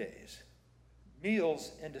Sundays,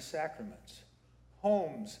 meals into sacraments,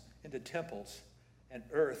 homes into temples, and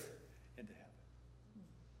earth into heaven.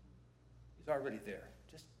 He's already there.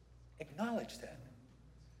 Just acknowledge that.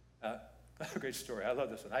 A great story. I love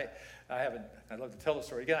this one. I love to tell the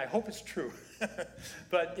story. Again, I hope it's true.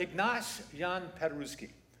 But Ignace Jan Paderewski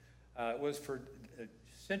was for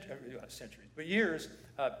centuries, but years,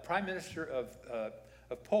 Prime Minister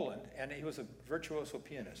of Poland, and he was a virtuoso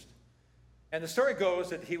pianist. And the story goes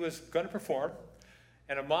that he was going to perform,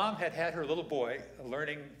 and a mom had her little boy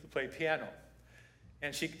learning to play piano.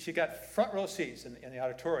 And she got front row seats in the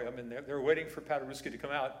auditorium, and they were waiting for Paderewski to come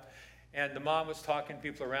out. And the mom was talking to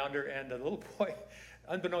people around her, and the little boy,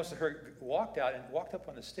 unbeknownst to her, walked out and walked up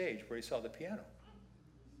on the stage where he saw the piano.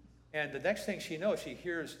 And the next thing she knows, she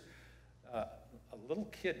hears a little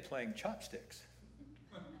kid playing chopsticks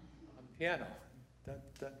on the piano. Dun,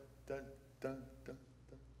 dun, dun, dun, dun,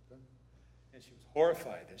 dun, dun. And she was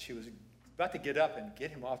horrified, and she was about to get up and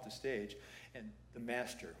get him off the stage, and the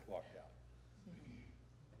master walked out.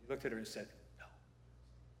 He looked at her and said, no.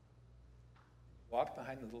 He walked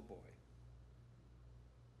behind the little boy.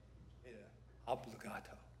 Obligato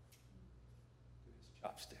to his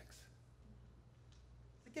chopsticks.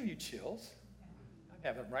 They give you chills. I'm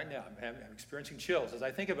having them right now. I'm experiencing chills as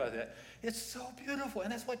I think about that. It's so beautiful,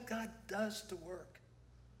 and that's what God does to work.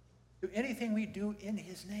 Do anything we do in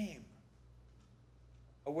his name,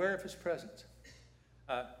 aware of his presence.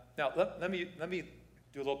 Now, let me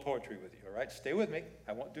do a little poetry with you, all right? Stay with me.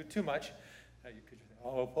 I won't do too much. You could just,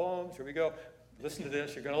 poems, here we go. Listen to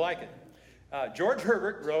this. You're going to like it. George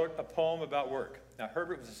Herbert wrote a poem about work. Now,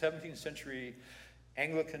 Herbert was a 17th century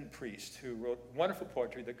Anglican priest who wrote wonderful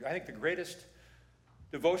poetry, I think the greatest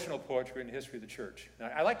devotional poetry in the history of the church.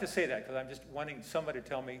 Now, I like to say that because I'm just wanting somebody to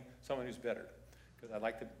tell me someone who's better, because I'd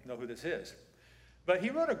like to know who this is. But he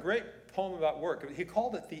wrote a great poem about work. He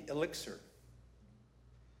called it the elixir.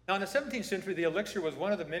 Now, in the 17th century, the elixir was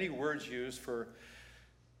one of the many words used for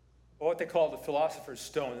what they called the philosopher's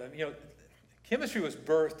stone. Chemistry was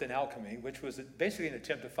birthed in alchemy, which was basically an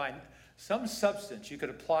attempt to find some substance you could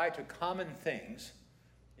apply to common things,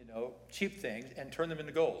 cheap things, and turn them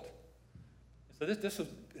into gold. So this was,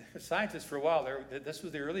 scientists for a while, this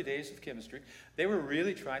was the early days of chemistry. They were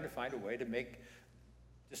really trying to find a way to make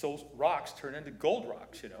just those rocks turn into gold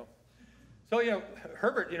rocks, So,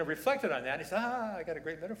 Herbert, reflected on that. And he said, I got a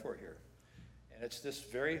great metaphor here. And it's this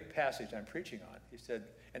very passage I'm preaching on. He said,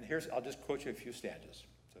 and I'll just quote you a few stanzas.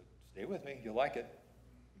 Stay with me, you'll like it.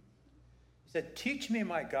 He said, teach me,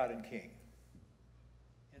 my God and King,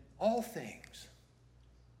 in all things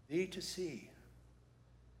thee to see,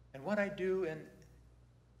 and what I do in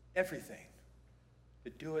everything, to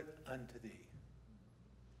do it unto thee.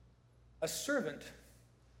 A servant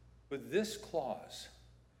with this clause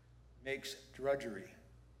makes drudgery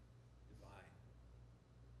divine,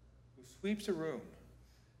 who sweeps a room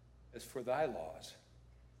as for thy laws,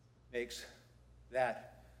 makes that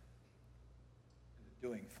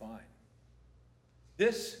doing fine.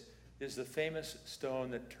 This is the famous stone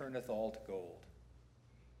that turneth all to gold.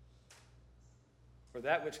 For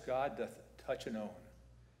that which God doth touch and own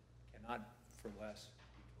cannot for less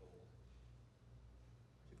be told.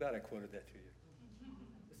 I'm glad I quoted that to you.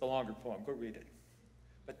 It's a longer poem. Go read it.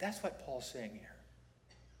 But that's what Paul's saying here.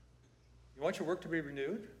 You want your work to be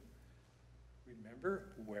renewed? Remember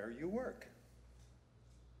where you work.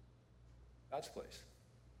 God's place.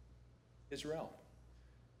 His realm.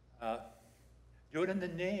 Do it in the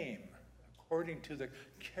name, according to the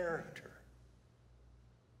character,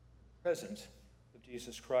 presence of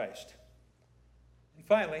Jesus Christ. And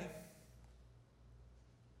finally,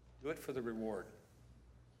 do it for the reward.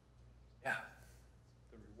 Yeah,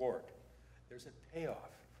 the reward. There's a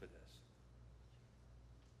payoff for this.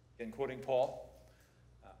 Again, quoting Paul,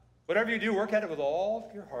 whatever you do, work at it with all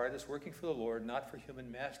of your heart as working for the Lord, not for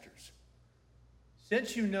human masters.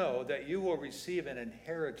 Since you know that you will receive an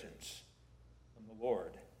inheritance from the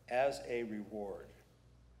Lord as a reward.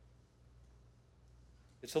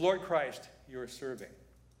 It's the Lord Christ you are serving.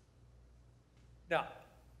 Now,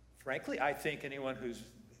 frankly, I think anyone who's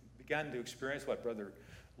begun to experience what Brother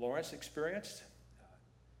Lawrence experienced,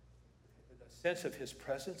 a sense of his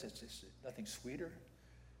presence, it's just nothing sweeter.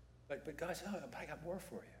 But God said, oh, I got more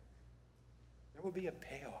for you. There will be a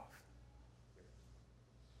payoff.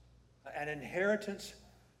 An inheritance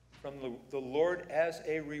from the Lord as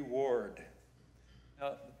a reward.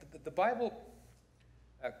 Now, the Bible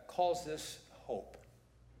calls this hope.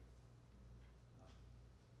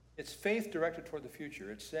 It's faith directed toward the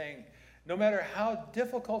future. It's saying, no matter how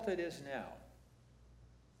difficult it is now,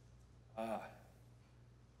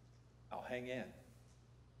 I'll hang in,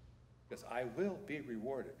 because I will be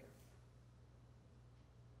rewarded.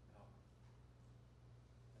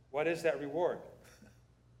 What is that reward?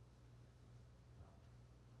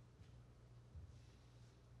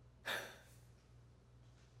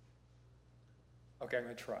 Okay, I'm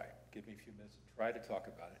going to try. Give me a few minutes to try to talk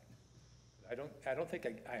about it. I don't think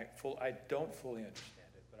I don't fully understand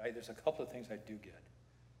it, but there's a couple of things I do get.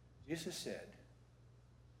 Jesus said,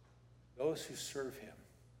 those who serve him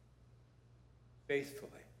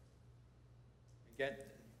faithfully. Again,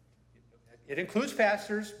 it includes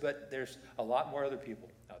pastors, but there's a lot more other people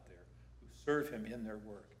out there who serve him in their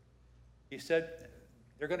work. He said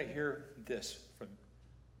they're going to hear this from me.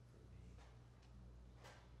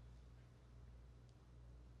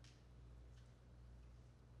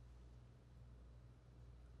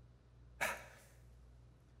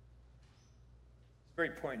 It's very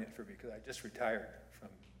poignant for me because I just retired from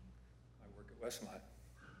my work at Westmont.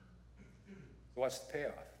 So what's the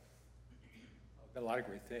payoff? I've done a lot of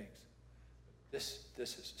great things. This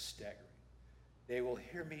is staggering. They will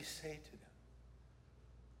hear me say to them,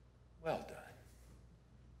 well done,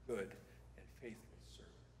 good and faithful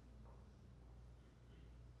servant.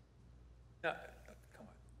 Now, come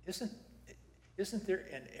on. Isn't there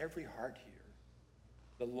in every heart here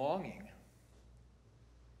the longing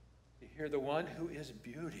to hear the one who is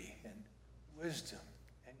beauty and wisdom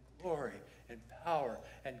and glory and power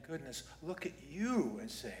and goodness look at you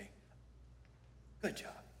and say, good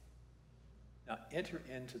job. Now enter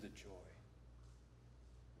into the joy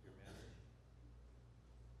of your master.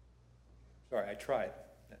 Sorry, I tried.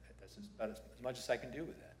 That's about as much as I can do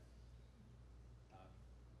with that.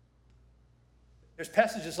 There's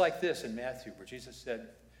passages like this in Matthew where Jesus said,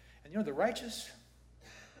 and the righteous,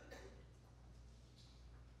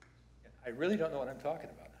 I really don't know what I'm talking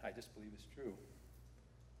about. I just believe it's true.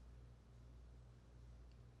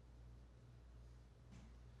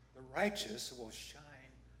 The righteous will shine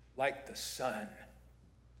like the sun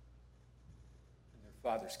in their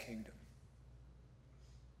Father's kingdom.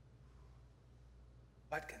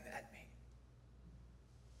 What can that mean?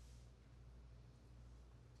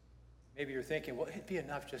 Maybe you're thinking, well, it'd be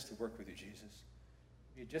enough just to work with you, Jesus.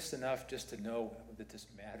 It'd be just enough just to know that this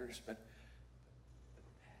matters, but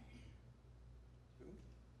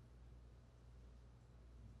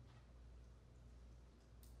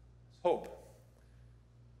hope.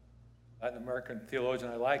 An American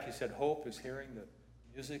theologian I like, he said, hope is hearing the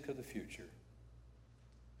music of the future.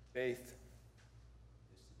 Faith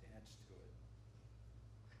is to dance to it.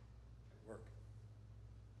 At work.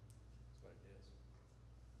 That's what it is.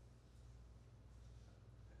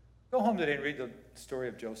 Go home today and read the story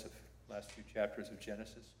of Joseph, last few chapters of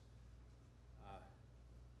Genesis.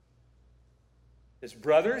 His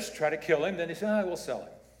brothers try to kill him, then he said, we'll sell him.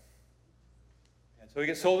 And so he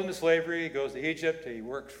gets sold into slavery, he goes to Egypt, he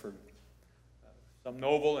works for some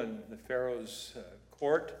noble in the Pharaoh's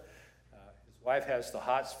court. His wife has the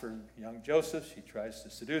hots for young Joseph. She tries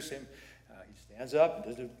to seduce him. He stands up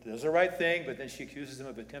and does the right thing, but then she accuses him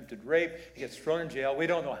of attempted rape. He gets thrown in jail. We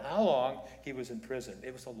don't know how long he was in prison.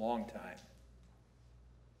 It was a long time.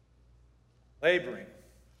 Laboring.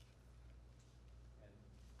 And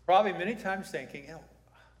probably many times thinking, you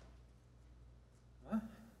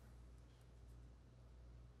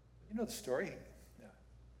know the story.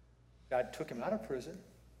 God took him out of prison,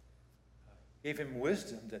 gave him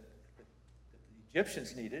wisdom that the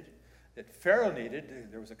Egyptians needed, that Pharaoh needed.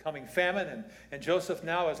 There was a coming famine, and Joseph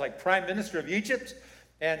now is like prime minister of Egypt,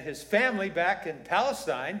 and his family back in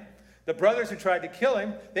Palestine, the brothers who tried to kill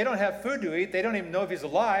him, they don't have food to eat. They don't even know if he's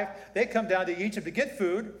alive. They come down to Egypt to get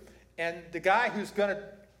food, and the guy who's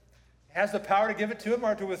has the power to give it to him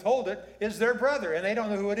or to withhold it is their brother, and they don't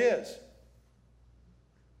know who it is.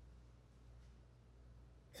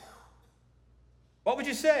 What would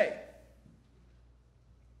you say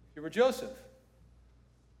if you were Joseph?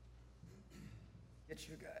 It's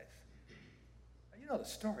you guys. You know the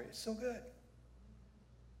story. It's so good.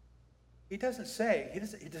 He does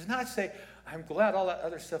not say, I'm glad all that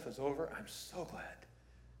other stuff is over. I'm so glad to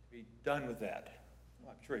be done with that.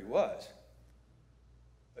 Well, I'm sure he was.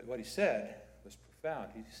 But what he said was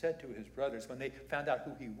profound. He said to his brothers, when they found out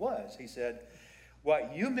who he was, he said,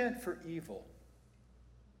 what you meant for evil,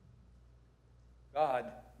 God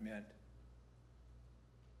meant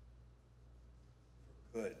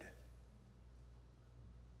for good.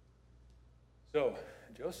 So,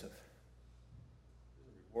 Joseph, there's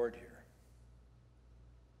a reward here.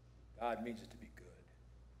 God means it to be good.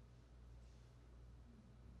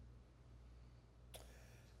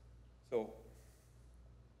 So,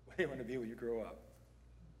 what do you want to be when you grow up?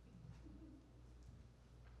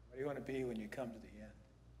 What do you want to be when you come to the end?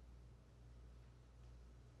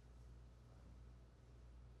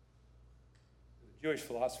 The Jewish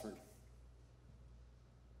philosopher,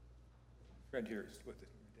 a friend here is with it.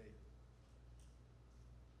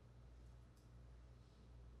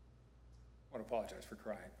 I want to apologize for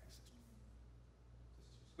crying. This is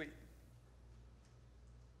sweet.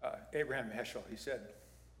 Abraham Heschel, he said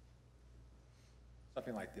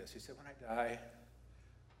something like this. He said, when I die,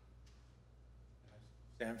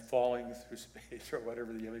 I'm falling through space or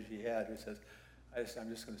whatever the image he had. He says, I'm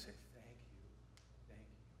just going to say, thank you, thank you, thank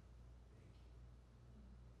you.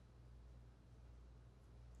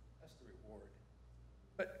 That's the reward.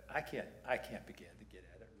 But I can't begin to get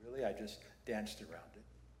at it, really. I just danced around it.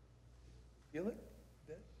 Feel it?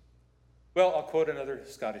 Well, I'll quote another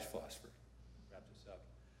Scottish philosopher. Wrap this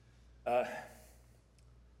up.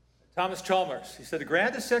 Thomas Chalmers, he said, the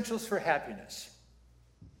grand essentials for happiness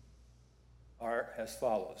are as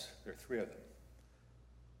follows. There are three of them.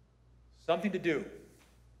 Something to do.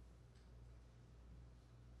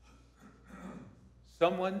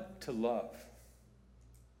 Someone to love.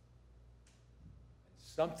 And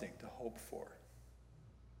something to hope for.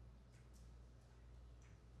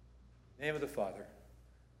 In the name of the Father,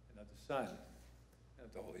 and of the Son, and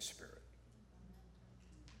of the Holy Spirit.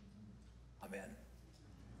 Amen.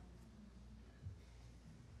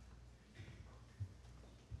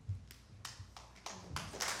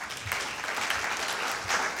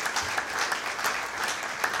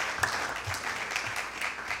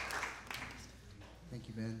 Thank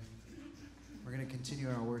you, Ben. We're going to continue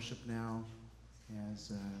our worship now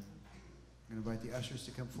as I'm going to invite the ushers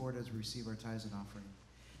to come forward as we receive our tithes and offering.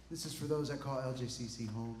 This is for those that call LJCC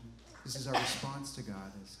home. This is our response to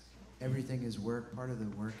God. As everything is work. Part of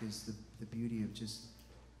the work is the beauty of just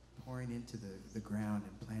pouring into the ground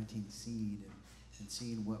and planting seed and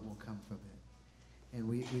seeing what will come from it. And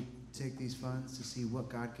we take these funds to see what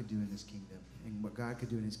God could do in his kingdom and what God could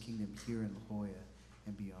do in his kingdom here in La Jolla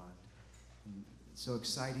and beyond. And it's so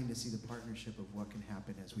exciting to see the partnership of what can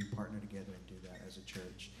happen as we partner together and do that as a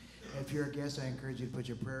church. If you're a guest, I encourage you to put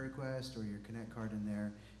your prayer request or your Connect card in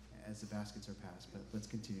there as the baskets are passed. But let's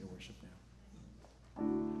continue to worship now.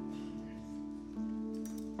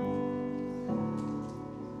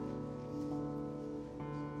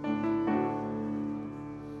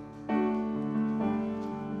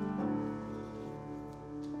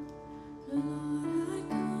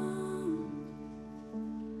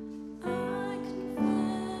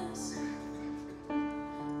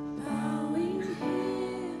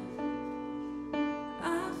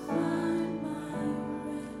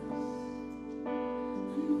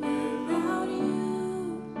 Without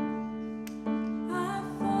you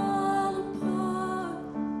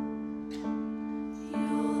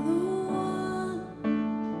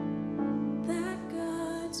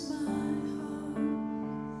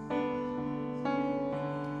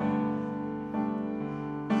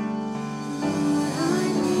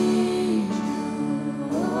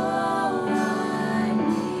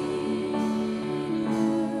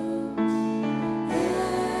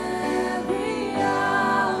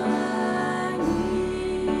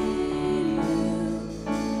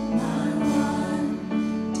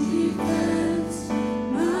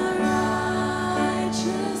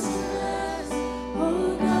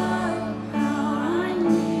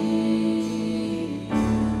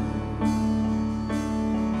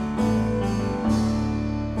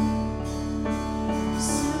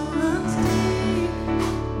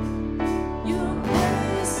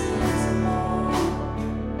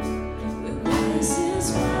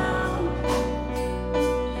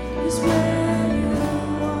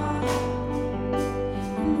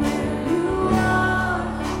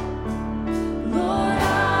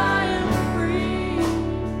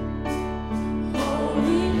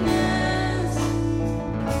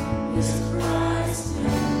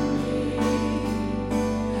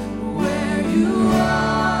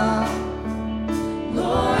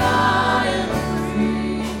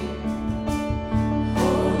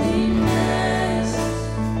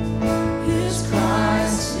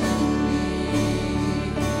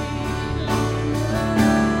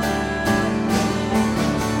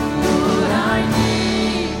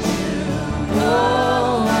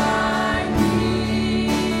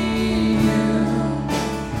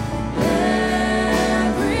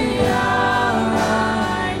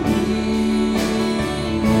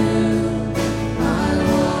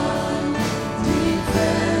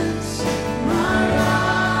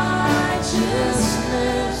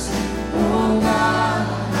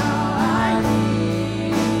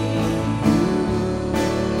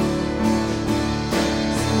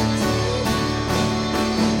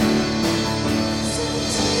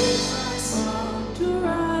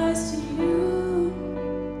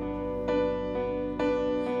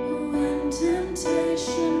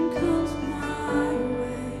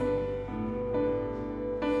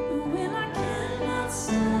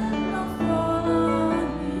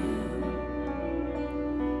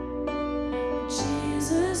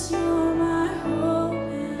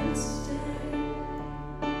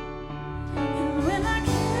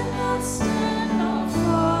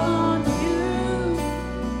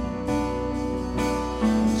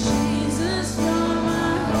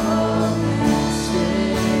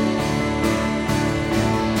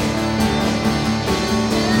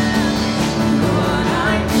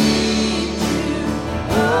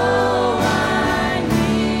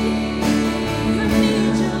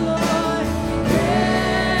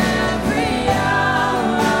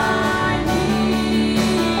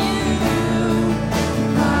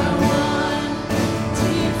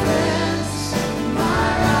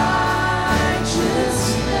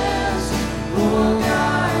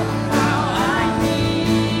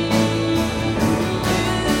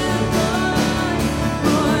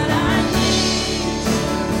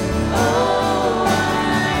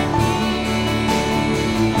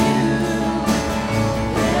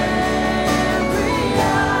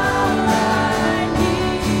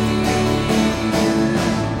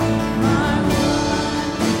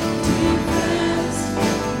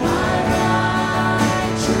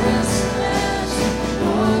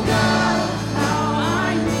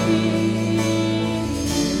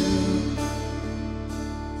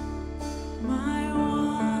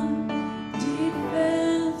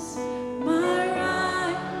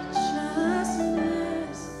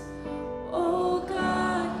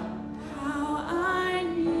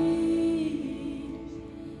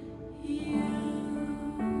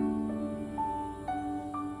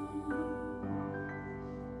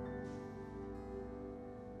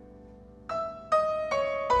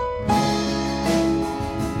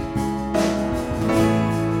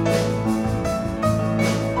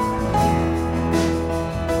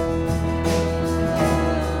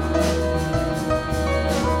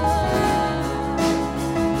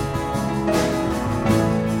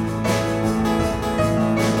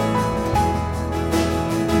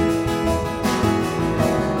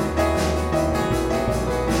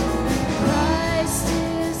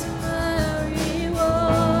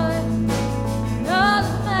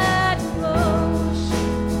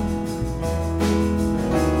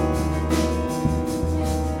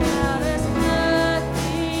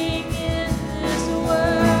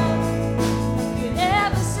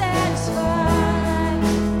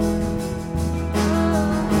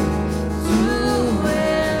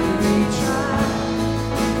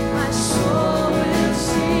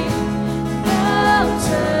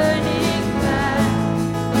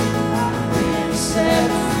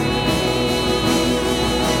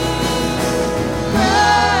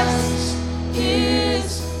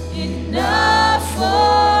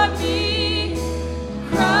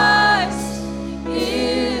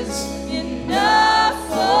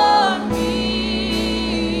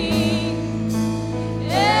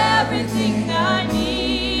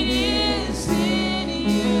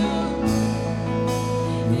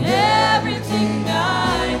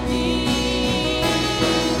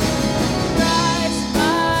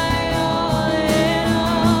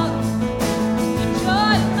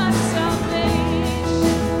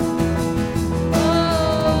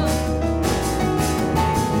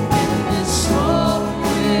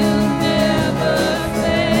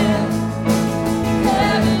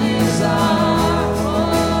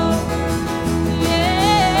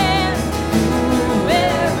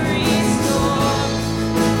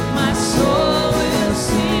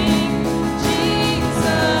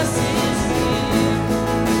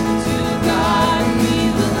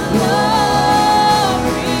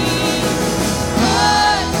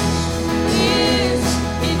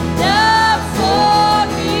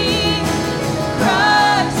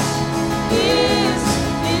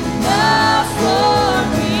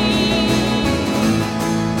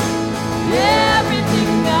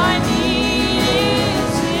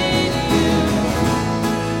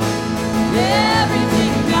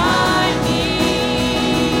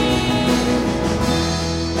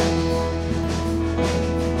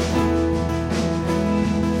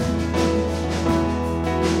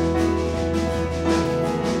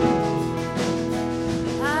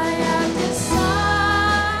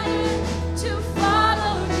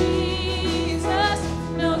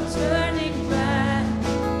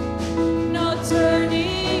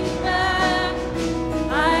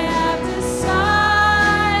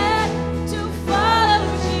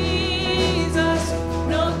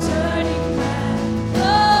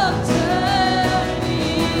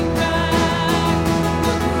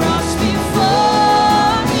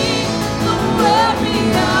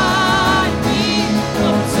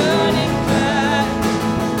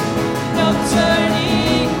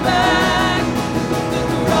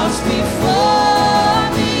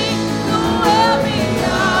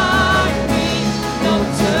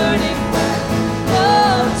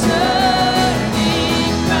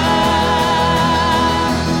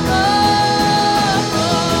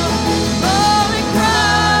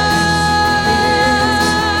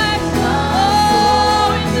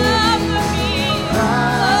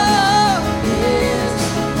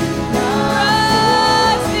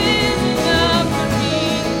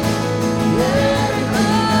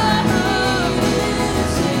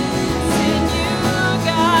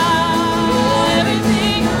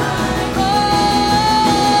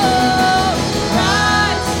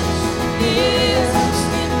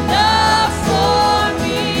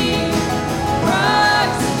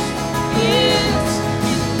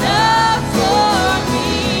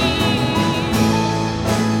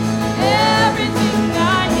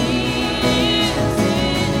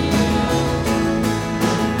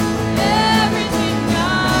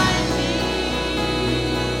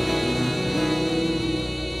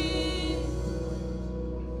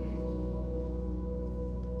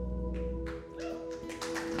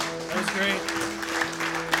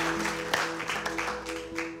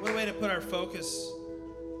put our focus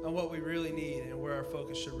on what we really need and where our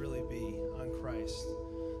focus should really be, on Christ.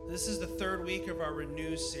 This is the third week of our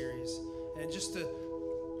Renew series. And just to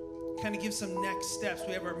kind of give some next steps,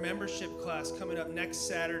 we have our membership class coming up next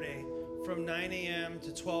Saturday from 9 a.m.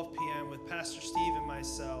 to 12 p.m. with Pastor Steve and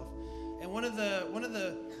myself. And one of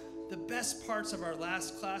the best parts of our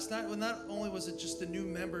last class, not only was it just the new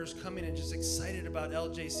members coming and just excited about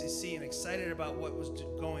LJCC and excited about what was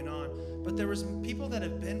going on, but there was people that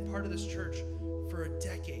have been part of this church for a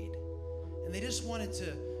decade, and they just wanted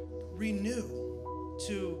to renew,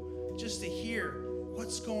 to hear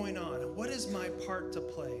what's going on, what is my part to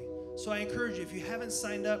play. So I encourage you, if you haven't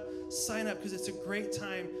signed up, sign up, because it's a great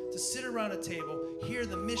time to sit around a table, hear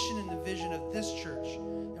the mission and the vision of this church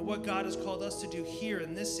and what God has called us to do here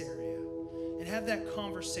in this area, and have that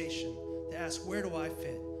conversation to ask, where do I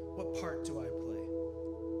fit? What part do I play?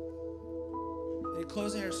 And in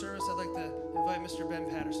closing our service, I'd like to invite Mr. Ben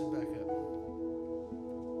Patterson back up.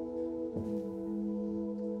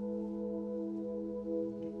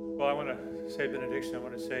 Well, I want to say benediction. I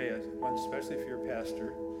want to say one especially for your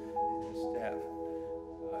pastor and his staff.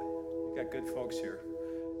 You've got good folks here.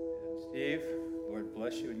 And Steve, Lord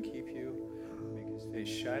bless you and keep you. Make his face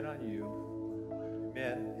shine on you,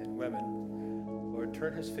 men and women. Lord,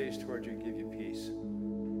 turn his face toward you and give you peace,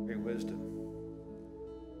 great wisdom.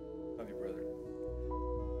 Love you, brother.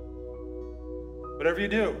 Whatever you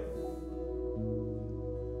do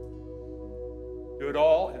it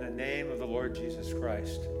all in the name of the Lord Jesus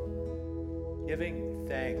Christ, giving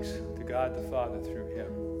thanks to God the Father through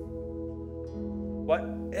him.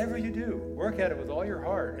 Whatever you do, work at it with all your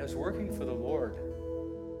heart as working for the Lord,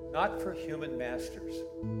 not for human masters.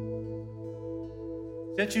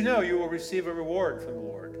 Since you know you will receive a reward from the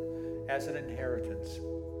Lord as an inheritance.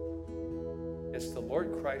 It's the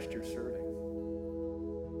Lord Christ you're serving.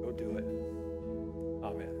 Go do it.